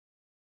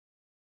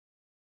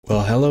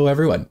Well, hello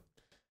everyone.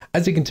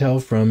 As you can tell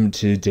from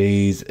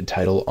today's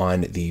title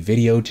on the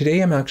video,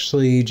 today I'm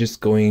actually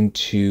just going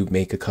to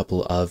make a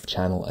couple of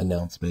channel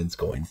announcements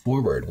going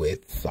forward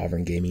with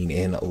Sovereign Gaming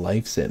and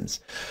Life Sims.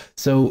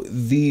 So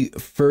the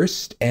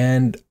first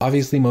and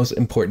obviously most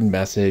important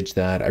message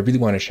that I really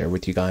want to share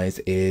with you guys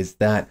is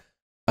that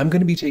I'm going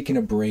to be taking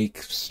a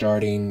break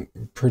starting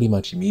pretty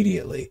much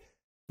immediately.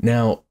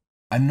 Now,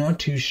 I'm not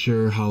too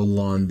sure how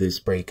long this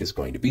break is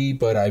going to be,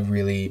 but I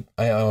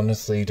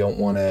honestly don't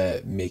want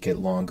to make it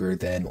longer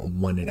than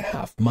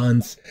 1.5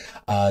 months.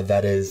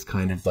 That is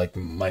kind of like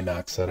my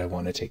max that I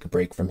want to take a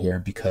break from here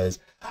because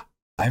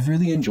I've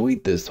really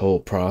enjoyed this whole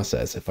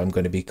process, if I'm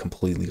going to be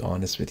completely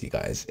honest with you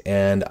guys.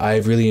 And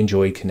I've really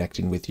enjoyed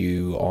connecting with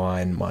you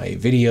on my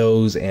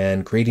videos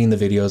and creating the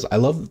videos. I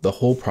love the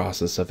whole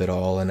process of it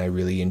all, and I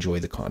really enjoy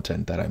the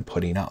content that I'm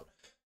putting out.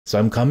 So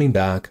I'm coming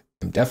back.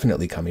 I'm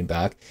definitely coming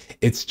back.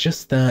 It's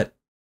just that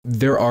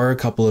there are a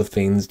couple of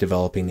things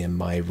developing in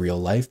my real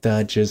life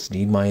that just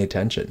need my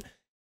attention.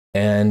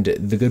 And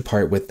the good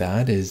part with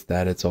that is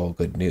that it's all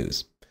good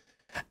news.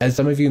 As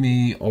some of you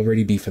may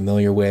already be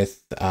familiar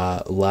with,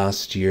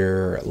 last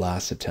year,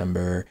 last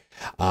September,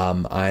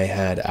 I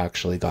had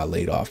actually got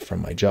laid off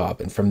from my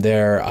job. And from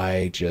there,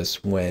 I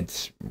just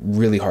went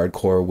really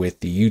hardcore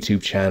with the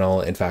YouTube channel.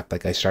 In fact,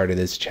 like I started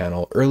this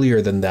channel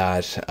earlier than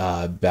that,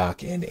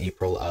 back in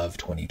April of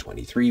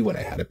 2023 when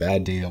I had a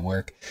bad day at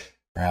work.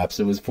 Perhaps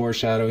it was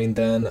foreshadowing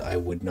then. I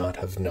would not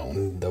have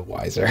known the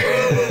wiser.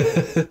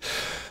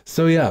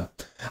 So yeah,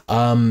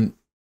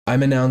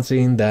 I'm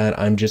announcing that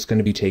I'm just going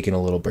to be taking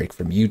a little break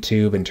from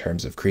YouTube in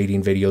terms of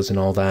creating videos and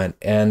all that.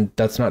 And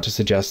that's not to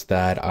suggest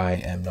that I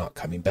am not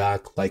coming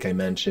back. Like I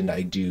mentioned,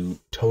 I do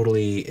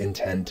totally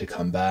intend to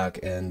come back.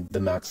 And the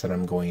max that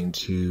I'm going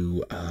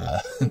to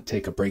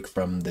take a break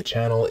from the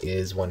channel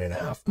is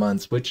 1.5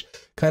 months, which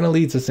kind of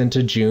leads us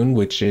into June,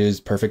 which is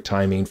perfect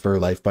timing for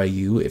Life by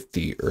You if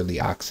the early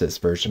access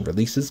version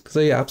releases, because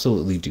I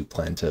absolutely do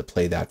plan to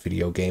play that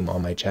video game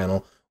on my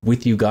channel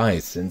with you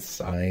guys,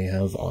 since I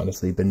have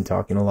honestly been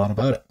talking a lot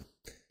about it.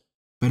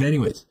 But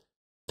anyways,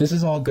 this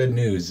is all good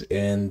news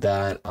in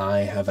that I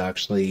have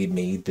actually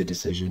made the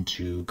decision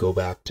to go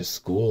back to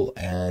school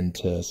and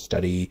to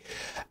study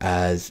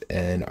as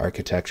an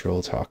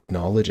architectural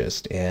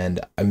technologist. And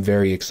I'm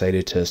very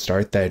excited to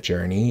start that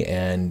journey.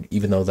 And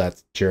even though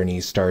that journey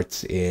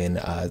starts in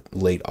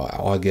late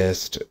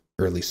August,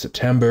 early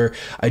September,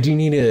 I do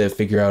need to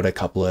figure out a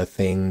couple of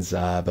things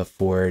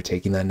before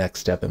taking that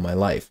next step in my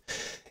life.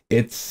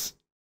 It's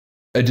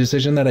a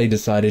decision that I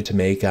decided to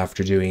make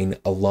after doing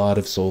a lot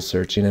of soul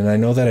searching, and I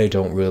know that I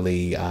don't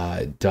really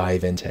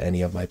dive into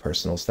any of my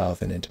personal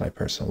stuff and into my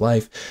personal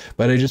life,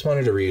 but I just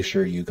wanted to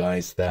reassure you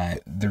guys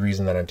that the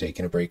reason that I'm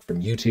taking a break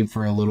from YouTube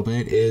for a little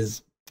bit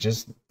is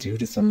just due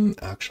to some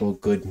actual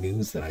good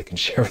news that I can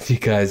share with you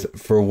guys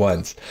for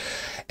once.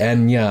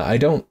 And yeah, I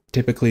don't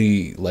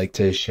typically like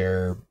to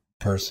share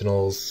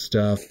personal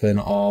stuff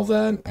and all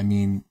that. I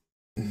mean,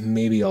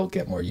 maybe I'll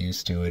get more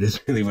used to it,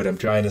 is really what I'm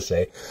trying to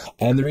say.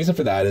 And the reason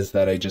for that is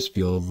that I just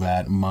feel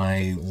that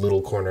my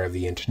little corner of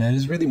the internet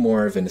is really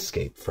more of an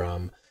escape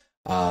from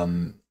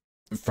I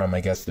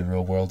guess the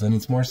real world, and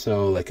it's more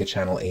so like a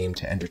channel aimed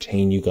to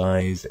entertain you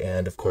guys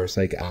and of course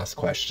like ask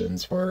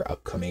questions for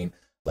upcoming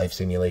life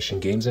simulation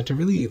games and to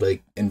really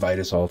like invite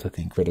us all to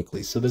think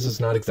critically. So this is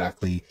not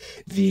exactly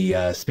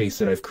the space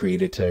that I've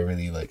created to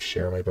really like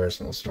share my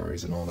personal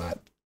stories and all that.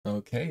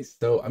 Okay,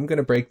 so I'm going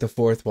to break the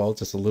fourth wall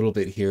just a little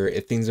bit here.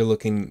 If things are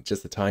looking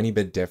just a tiny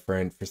bit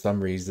different, for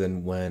some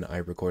reason, when I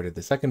recorded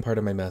the second part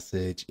of my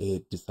message,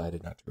 it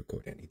decided not to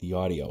record any of the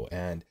audio.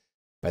 And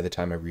by the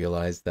time I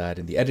realized that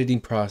in the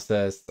editing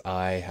process,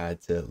 I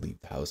had to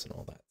leave the house and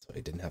all that. So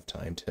I didn't have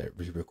time to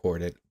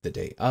re-record it the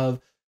day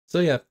of. So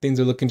yeah, things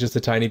are looking just a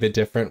tiny bit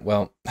different.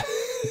 Well,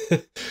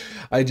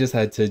 I just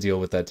had to deal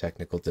with that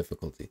technical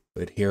difficulty,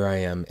 but here I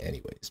am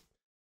anyways.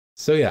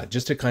 So yeah,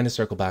 just to kind of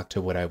circle back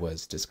to what I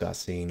was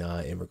discussing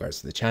in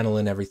regards to the channel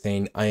and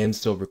everything, I am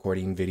still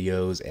recording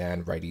videos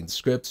and writing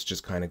scripts,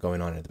 just kind of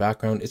going on in the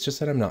background. It's just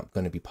that I'm not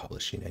going to be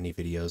publishing any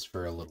videos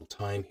for a little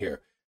time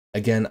here.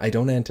 Again, I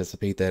don't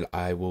anticipate that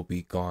I will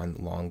be gone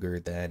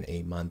longer than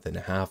a month and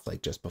a half,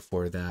 like just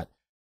before that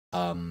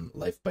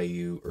Life by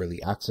You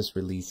early access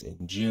release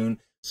in June.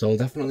 So I'll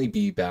definitely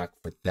be back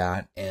for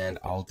that, and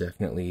I'll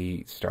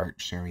definitely start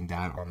sharing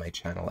that on my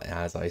channel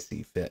as I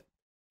see fit.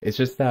 It's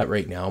just that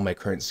right now my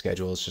current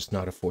schedule is just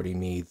not affording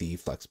me the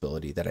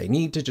flexibility that I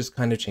need to just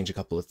kind of change a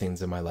couple of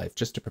things in my life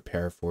just to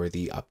prepare for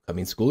the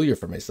upcoming school year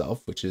for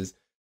myself, which is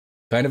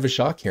kind of a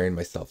shock hearing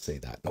myself say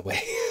that in a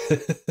way.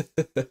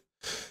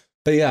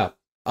 But yeah,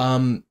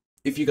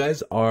 if you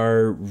guys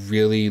are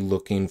really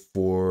looking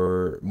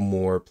for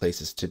more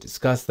places to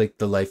discuss like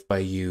the Life by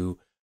You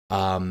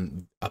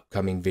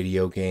upcoming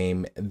video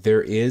game,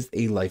 there is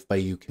a Life by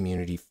You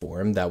community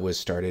forum that was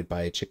started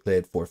by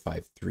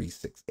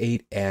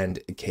Chiclid45368 and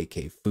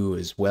KK Fu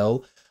as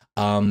well.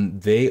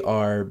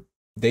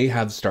 They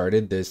have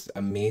started this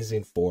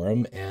amazing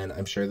forum, and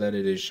I'm sure that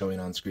it is showing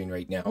on screen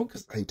right now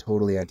because I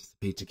totally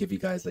anticipate to give you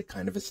guys like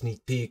kind of a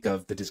sneak peek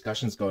of the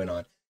discussions going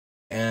on.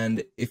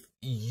 And if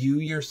you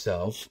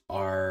yourself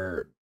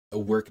are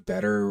work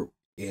better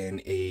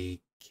in a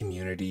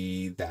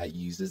community that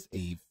uses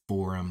a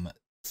forum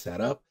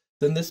setup,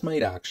 then this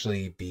might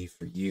actually be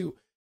for you.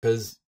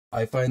 Because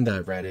I find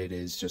that Reddit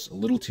is just a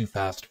little too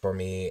fast for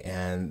me,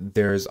 and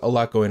there's a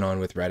lot going on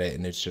with Reddit,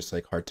 and it's just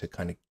like hard to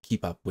kind of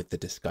keep up with the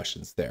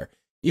discussions there.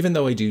 Even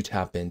though I do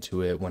tap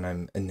into it when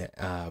I'm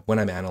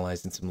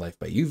analyzing some Life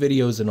by You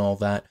videos and all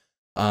that,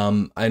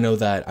 I know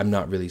that I'm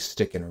not really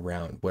sticking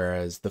around.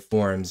 Whereas the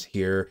forums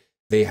here,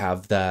 they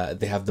have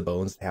the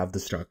bones, they have the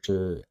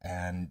structure,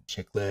 and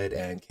Chicklet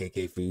and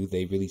KK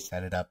they really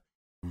set it up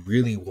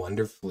really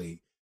wonderfully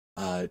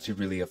to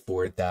really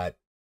afford that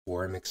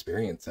forum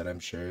experience that I'm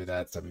sure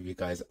that some of you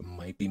guys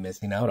might be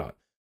missing out on.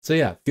 So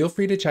yeah, feel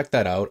free to check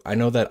that out. I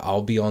know that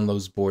I'll be on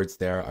those boards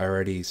there. I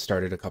already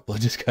started a couple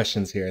of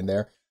discussions here and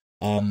there,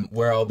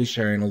 where I'll be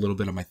sharing a little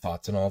bit of my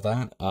thoughts and all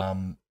that.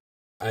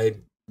 I,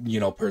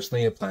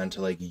 personally, I plan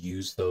to like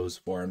use those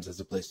forums as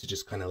a place to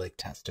just kind of like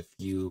test a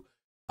few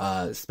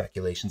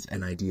speculations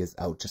and ideas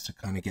out, just to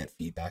kind of get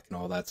feedback and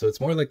all that. So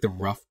it's more like the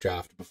rough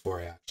draft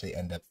before I actually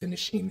end up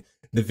finishing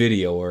the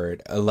video, or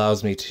it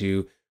allows me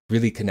to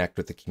really connect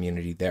with the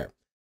community there.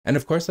 And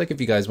of course, like if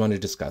you guys want to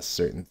discuss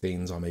certain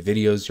things on my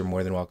videos, you're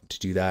more than welcome to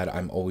do that.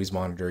 I'm always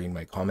monitoring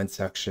my comment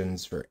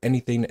sections for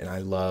anything, and I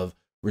love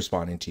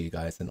responding to you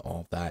guys and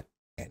all that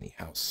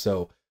anyhow.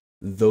 So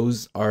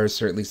those are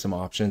certainly some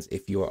options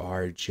if you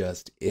are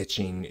just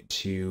itching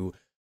to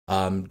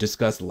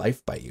discuss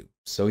Life by You.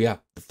 So yeah,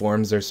 the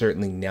forums are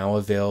certainly now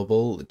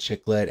available.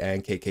 Chicklet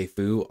and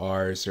KK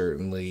are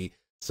certainly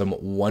some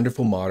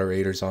wonderful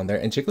moderators on there.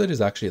 And Chicklet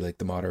is actually like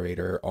the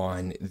moderator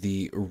on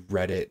the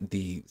Reddit,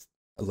 the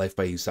Life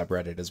by You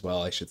subreddit as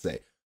well, I should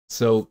say.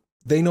 So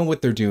they know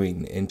what they're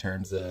doing in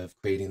terms of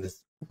creating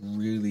this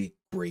really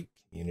great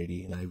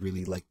community. And I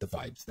really like the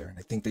vibes there. And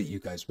I think that you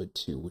guys would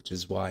too, which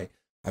is why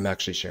I'm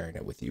actually sharing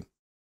it with you.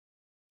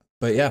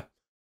 But yeah,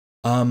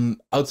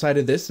 outside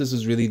of this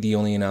is really the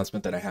only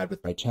announcement that I had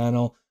with my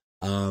channel.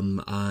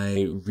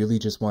 I really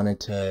just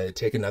wanted to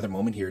take another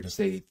moment here to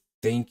say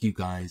thank you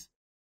guys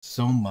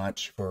so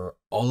much for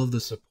all of the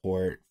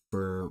support,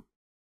 for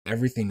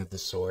everything of the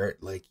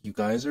sort. Like, you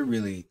guys are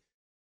really,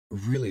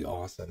 really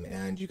awesome,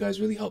 and you guys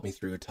really helped me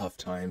through a tough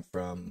time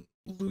from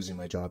losing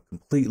my job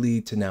completely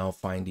to now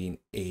finding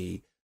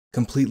a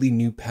completely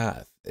new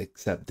path,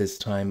 except this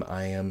time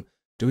I am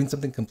doing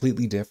something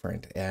completely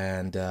different.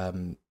 And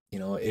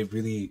it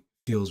really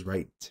feels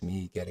right to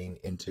me getting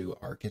into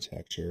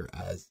architecture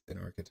as an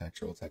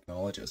architectural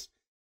technologist.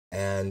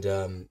 And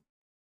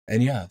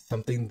yeah,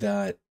 something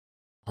that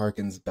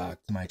harkens back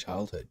to my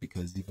childhood,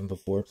 because even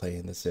before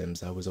playing The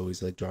Sims, I was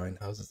always like drawing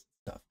houses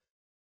and stuff.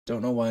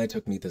 Don't know why it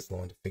took me this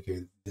long to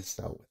figure this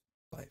out with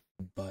life,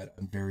 but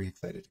I'm very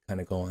excited to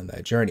kind of go on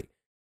that journey.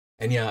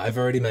 And yeah, I've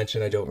already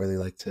mentioned I don't really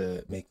like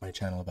to make my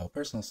channel about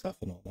personal stuff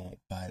and all that,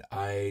 but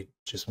I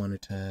just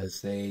wanted to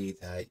say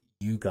that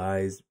you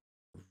guys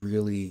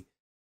really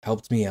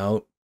helped me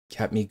out,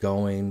 kept me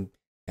going,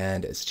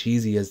 and as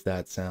cheesy as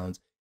that sounds,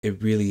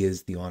 it really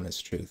is the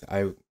honest truth.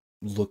 I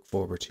look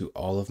forward to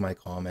all of my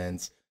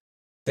comments.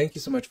 Thank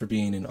you so much for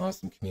being an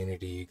awesome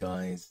community, you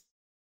guys.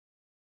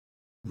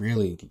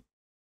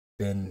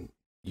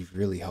 You've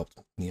really helped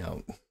me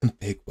out in a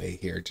big way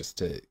here, just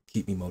to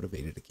keep me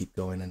motivated to keep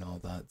going and all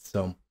that.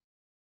 So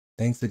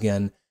thanks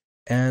again,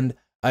 and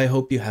I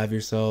hope you have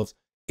yourselves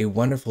a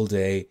wonderful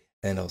day,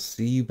 and I'll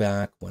see you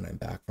back when I'm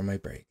back from my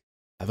break.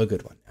 Have a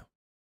good one now.